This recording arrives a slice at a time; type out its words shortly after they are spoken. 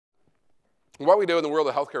What we do in the world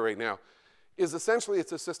of healthcare right now is essentially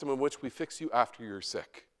it's a system in which we fix you after you're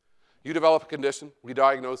sick. You develop a condition, we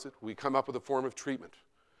diagnose it, we come up with a form of treatment,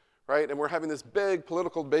 right? And we're having this big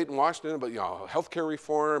political debate in Washington about, healthcare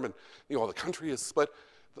reform and, the country is split.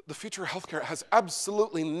 The future of healthcare has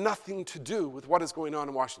absolutely nothing to do with what is going on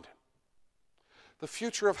in Washington. The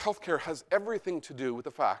future of healthcare has everything to do with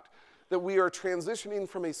the fact that we are transitioning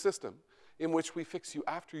from a system in which we fix you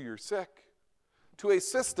after you're sick to a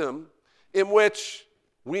system in which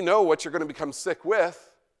we know what you're going to become sick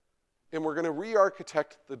with, and we're going to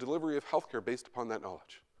re-architect the delivery of healthcare based upon that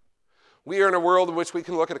knowledge. We are in a world in which we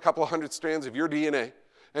can look at a couple of hundred strands of your DNA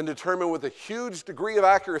and determine with a huge degree of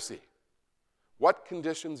accuracy what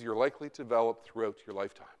conditions you're likely to develop throughout your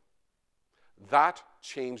lifetime. That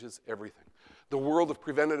changes everything. The world of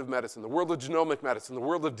preventative medicine, the world of genomic medicine, the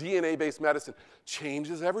world of DNA-based medicine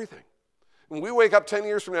changes everything. When we wake up 10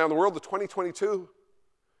 years from now in the world of 2022,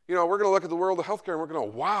 we're going to look at the world of healthcare and we're going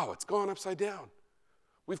to go, wow, it's gone upside down.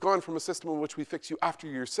 We've gone from a system in which we fix you after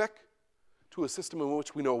you're sick to a system in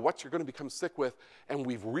which we know what you're going to become sick with, and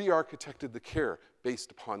we've re-architected the care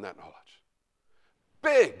based upon that knowledge.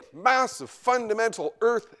 Big, massive, fundamental,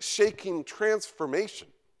 earth-shaking transformation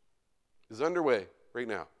is underway right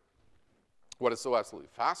now. What is so absolutely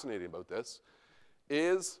fascinating about this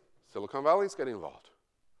is Silicon Valley is getting involved.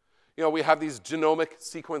 We have these genomic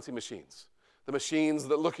sequencing machines, the machines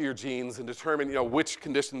that look at your genes and determine, which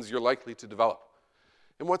conditions you're likely to develop.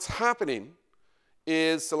 And what's happening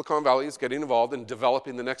is Silicon Valley is getting involved in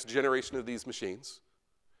developing the next generation of these machines,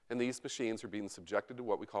 and these machines are being subjected to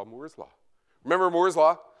what we call Moore's Law. Remember Moore's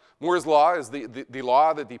Law? Moore's Law is the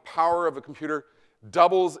law that the power of a computer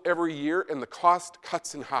doubles every year and the cost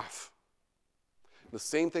cuts in half. The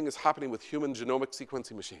same thing is happening with human genomic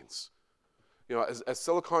sequencing machines. As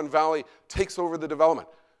Silicon Valley takes over the development,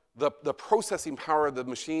 the processing power of the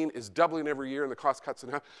machine is doubling every year and the cost cuts in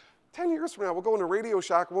half. 10 years from now, we'll go in a Radio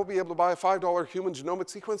Shack and we'll be able to buy a $5 human genomic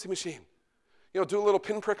sequencing machine. Do a little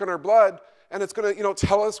pinprick on our blood and it's going to,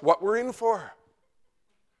 tell us what we're in for.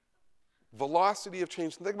 Velocity of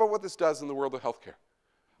change. Think about what this does in the world of healthcare.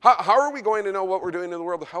 How are we going to know what we're doing in the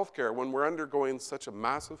world of healthcare when we're undergoing such a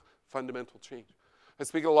massive fundamental change? I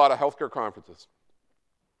speak at a lot of healthcare conferences.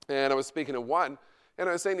 And I was speaking at one, and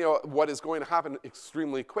I was saying, what is going to happen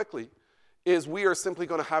extremely quickly is we are simply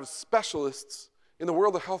going to have specialists in the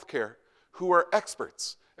world of healthcare who are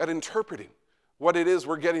experts at interpreting what it is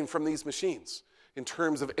we're getting from these machines in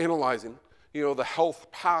terms of analyzing, the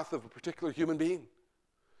health path of a particular human being.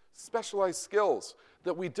 Specialized skills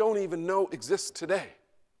that we don't even know exist today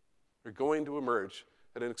are going to emerge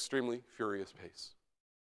at an extremely furious pace.